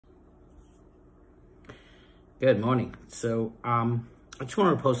Good morning. So, I just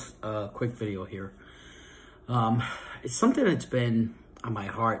want to post a quick video here. It's something that's been on my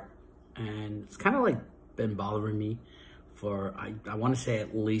heart, and it's kind of like been bothering me for, I want to say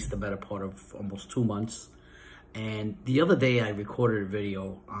at least the better part of almost 2 months. And the other day I recorded a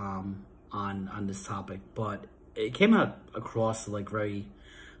video, on this topic, but it came out across like very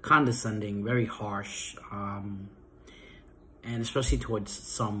condescending, very harsh, and especially towards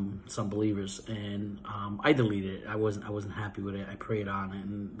some believers. And I deleted it. I wasn't happy with it. I prayed on it,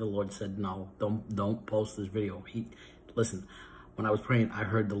 and the Lord said, "No, don't post this video." Listen. When I was praying, I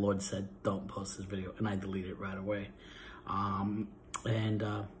heard the Lord said, "Don't post this video," and I deleted it right away. But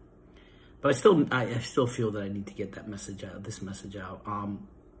I still feel that I need to get that message out. This message out.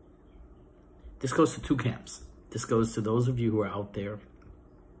 This goes to two camps. This goes to those of you who are out there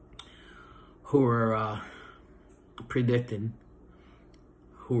who are predicting,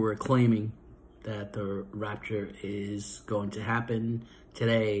 who are claiming that the rapture is going to happen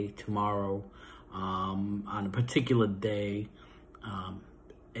today, tomorrow, on a particular day,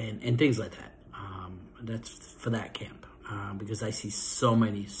 and things like that. That's for that camp, because I see so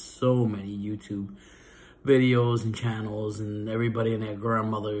many YouTube videos and channels, and everybody and their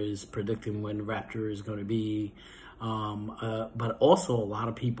grandmother is predicting when the rapture is going to be, but also a lot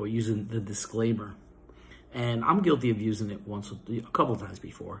of people using the disclaimer. And I'm guilty of using it a couple of times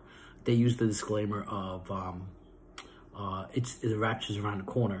before. They use the disclaimer of, the rapture's around the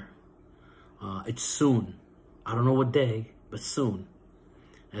corner. It's soon. I don't know what day, but soon.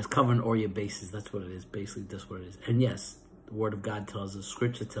 And it's covering all your bases. That's what it is. Basically, that's what it is. And yes, the Word of God tells us,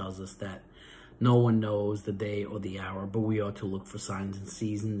 Scripture tells us that no one knows the day or the hour, but we ought to look for signs and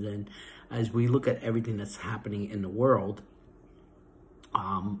seasons. And as we look at everything that's happening in the world,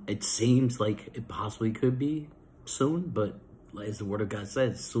 it seems like it possibly could be soon, but as the Word of God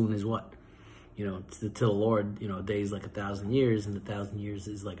says, soon is what? You know, to the Lord, a day is like 1,000 years, and 1,000 years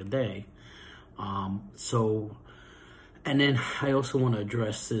is like a day. And then I also want to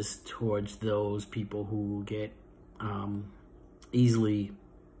address this towards those people who get easily,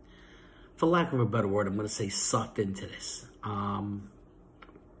 for lack of a better word, I'm going to say sucked into this. I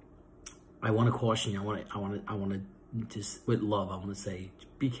want to caution you. I want to just with love, I want to say,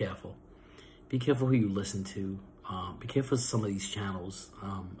 be careful. Be careful who you listen to. Be careful of some of these channels.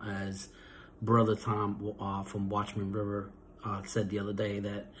 As Brother Tom from Watchman River said the other day,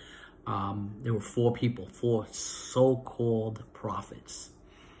 that there were four so-called prophets,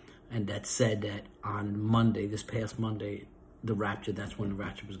 and that said that on Monday, this past Monday, the rapture, that's when the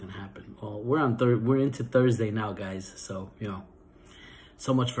rapture was going to happen. Well, we're into Thursday now, guys. So,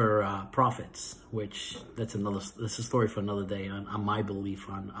 so much for prophets, which that's a story for another day on my belief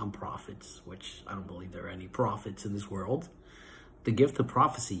on prophets, which I don't believe there are any prophets in this world. The gift of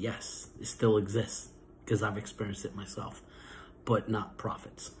prophecy, yes, it still exists because I've experienced it myself, but not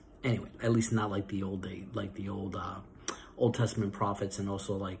prophets. Anyway, at least not like the old Old Testament prophets, and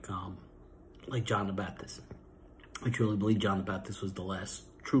also like John the Baptist. I truly believe John the Baptist was the last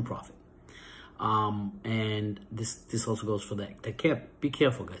true prophet. And this also goes for that camp. Be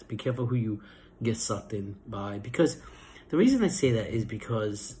careful, guys. Be careful who you get sucked in by, because the reason I say that is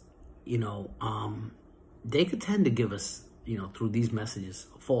because, they could tend to give us, through these messages,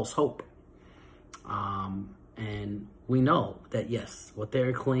 false hope. And we know that, yes, what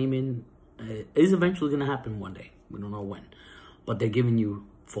they're claiming is eventually going to happen one day. We don't know when, but they're giving you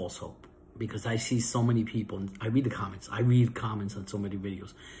false hope. Because I see so many people, and I read the comments. I read comments on so many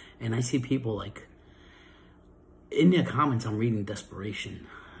videos, and I see people like, in their comments, I'm reading desperation.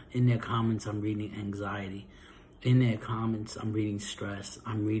 In their comments, I'm reading anxiety. In their comments, I'm reading stress.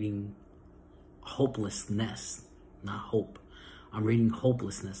 I'm reading hopelessness, not hope. I'm reading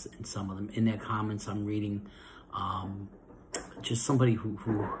hopelessness in some of them. In their comments, I'm reading just somebody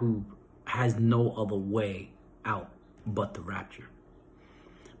who has no other way out but the rapture.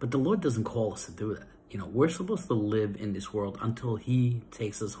 But the Lord doesn't call us to do that. We're supposed to live in this world until He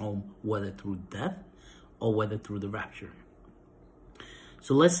takes us home, whether through death or whether through the rapture.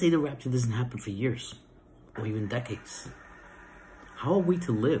 So let's say the rapture doesn't happen for years or even decades. How are we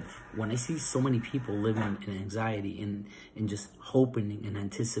to live when I see so many people living in anxiety and just hoping and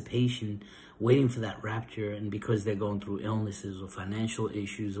anticipation, waiting for that rapture, and because they're going through illnesses or financial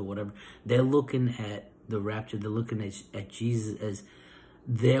issues or whatever, they're looking at the rapture, they're looking at Jesus as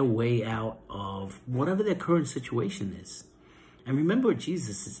their way out of whatever their current situation is. And remember what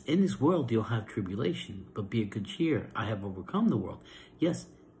Jesus says, in this world you'll have tribulation, but be of good cheer. I have overcome the world. Yes,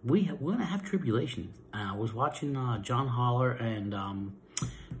 we're going to have tribulation. I was watching John Holler and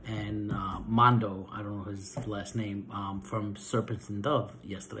Mondo, I don't know his last name, from Serpents and Dove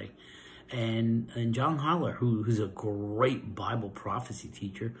yesterday. And John Holler, who's a great Bible prophecy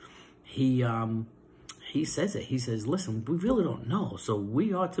teacher, he says it. He says, listen, we really don't know. So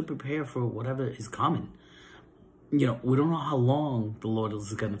we ought to prepare for whatever is coming. You know, we don't know how long the Lord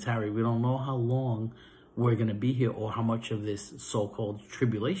is going to tarry. We don't know how long we're going to be here or how much of this so-called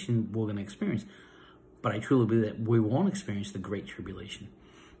tribulation we're going to experience. But I truly believe that we won't experience the great tribulation,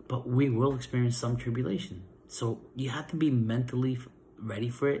 but we will experience some tribulation. So you have to be mentally ready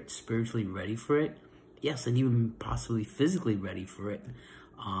for it, spiritually ready for it. Yes, and even possibly physically ready for it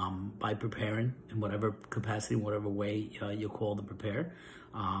by preparing in whatever capacity, whatever way you're called to prepare.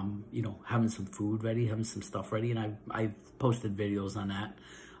 You know, having some food ready, having some stuff ready. And I've posted videos on that.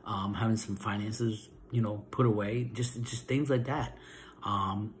 Having some finances, you know, put away, just things like that.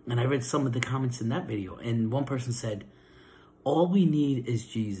 And I read some of the comments in that video, and one person said, all we need is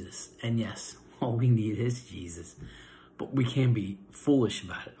Jesus. And yes, all we need is Jesus. But we can't be foolish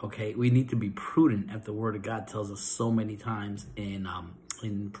about it, okay? We need to be prudent, as the Word of God tells us so many times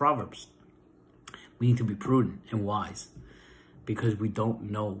in Proverbs. We need to be prudent and wise because we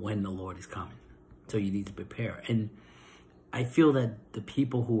don't know when the Lord is coming. So you need to prepare. And I feel that the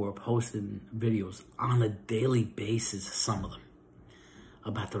people who are posting videos on a daily basis, some of them,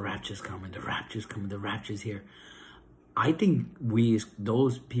 about the rapture's coming, the rapture's coming, the rapture's here. I think we, as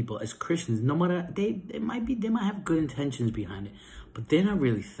those people, as Christians, no matter, they might have good intentions behind it, but they're not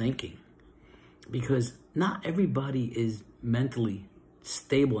really thinking, because not everybody is mentally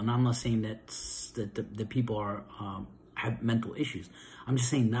stable. And I'm not saying that the people are have mental issues. I'm just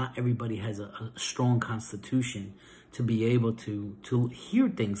saying not everybody has a strong constitution to be able to hear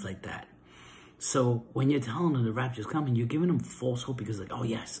things like that. So when you're telling them the rapture's coming, you're giving them false hope, because like, oh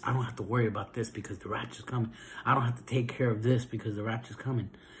yes, I don't have to worry about this because the rapture's coming. I don't have to take care of this because the rapture's coming.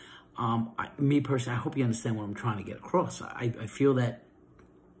 Me personally, I hope you understand what I'm trying to get across. I feel that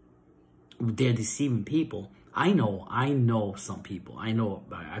they're deceiving people. I know some people. I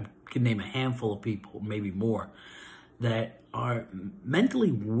could name a handful of people, maybe more, that are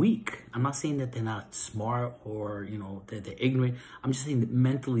mentally weak. I'm not saying that they're not smart or, you know, that they're ignorant. I'm just saying that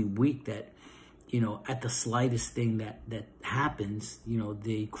mentally weak, that, you know, at the slightest thing that happens, you know,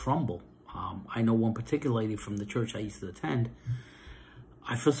 they crumble. I know one particular lady from the church I used to attend.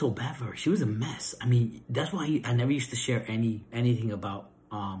 I feel so bad for her. She was a mess. I mean, that's why I never used to share anything about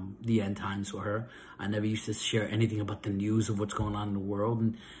the end times with her. I never used to share anything about the news of what's going on in the world.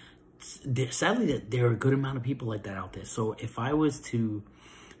 And sadly, there are a good amount of people like that out there. So if I was to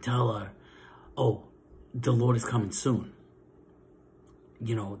tell her, oh, the Lord is coming soon,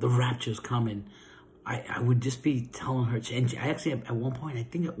 you know, the rapture's coming, I would just be telling her. And I actually, at one point, I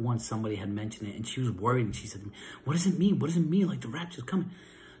think at once somebody had mentioned it, and she was worried, and she said, what does it mean? What does it mean, like the rapture's coming?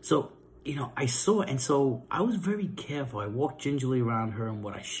 So, you know, I saw it, and so I was very careful. I walked gingerly around her and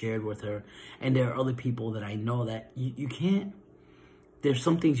what I shared with her. And there are other people that I know that you can't, there's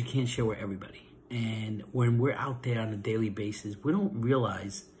some things you can't share with everybody. And when we're out there on a daily basis, we don't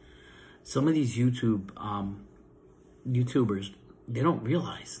realize some of these YouTubers, they don't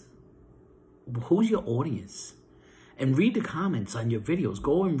realize who's your audience. And read the comments on your videos.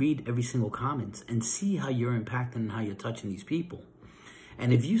 Go and read every single comment and see how you're impacting and how you're touching these people.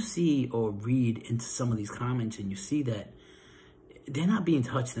 And if you see or read into some of these comments and you see that they're not being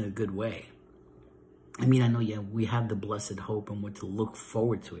touched in a good way, I mean, I know, yeah, we have the blessed hope and we're to look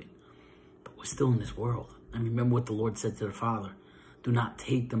forward to it, but we're still in this world. I mean, remember what the Lord said to the Father: do not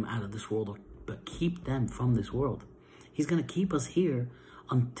take them out of this world, but keep them from this world. He's going to keep us here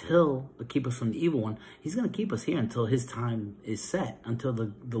keep us from the evil one. He's going to keep us here until his time is set, until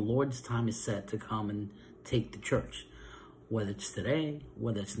the Lord's time is set to come and take the church. Whether it's today,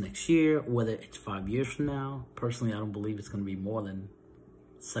 whether it's next year, whether it's 5 years from now. Personally, I don't believe it's going to be more than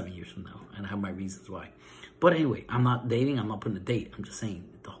 7 years from now, and I have my reasons why. But anyway, I'm not dating. I'm not putting a date. I'm just saying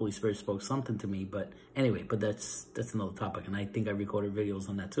the Holy Spirit spoke something to me. But anyway, but that's another topic, and I think I recorded videos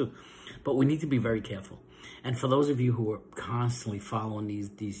on that too. But we need to be very careful. And for those of you who are constantly following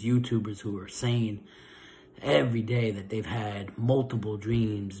these YouTubers who are saying every day that they've had multiple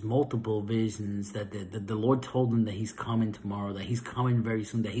dreams, multiple visions, that the Lord told them that he's coming tomorrow, that he's coming very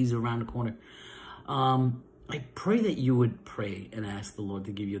soon, that he's around the corner, I pray that you would pray and ask the Lord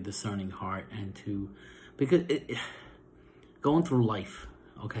to give you a discerning heart, and because going through life,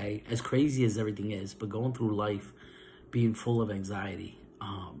 okay, as crazy as everything is, but going through life, being full of anxiety,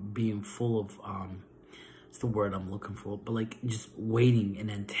 being full of, it's the word I'm looking for, but like just waiting and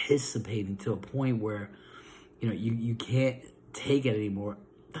anticipating to a point where, you know, you can't take it anymore.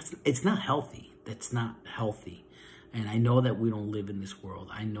 It's not healthy. That's not healthy. And I know that we don't live in this world.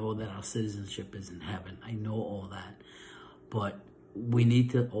 I know that our citizenship is in heaven. I know all that. But we need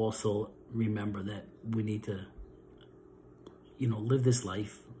to also remember that we need to, live this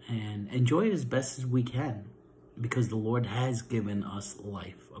life and enjoy it as best as we can, because the Lord has given us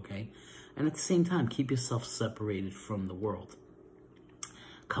life, okay? And at the same time, keep yourself separated from the world.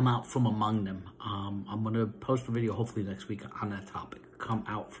 Come out from among them. I'm going to post a video hopefully next week on that topic. Come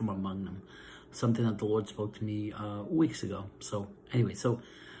out from among them. Something that the Lord spoke to me weeks ago. So anyway,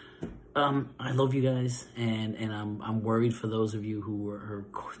 I love you guys, and I'm worried for those of you who are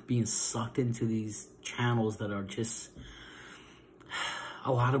being sucked into these channels that are just,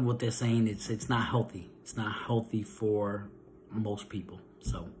 a lot of what they're saying, it's not healthy. It's not healthy for most people.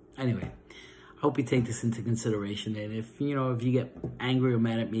 So anyway, I hope you take this into consideration. And if you get angry or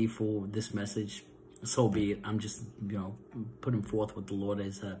mad at me for this message, so be it. I'm just, putting forth what the Lord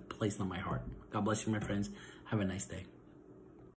has placed on my heart. God bless you, my friends. Have a nice day.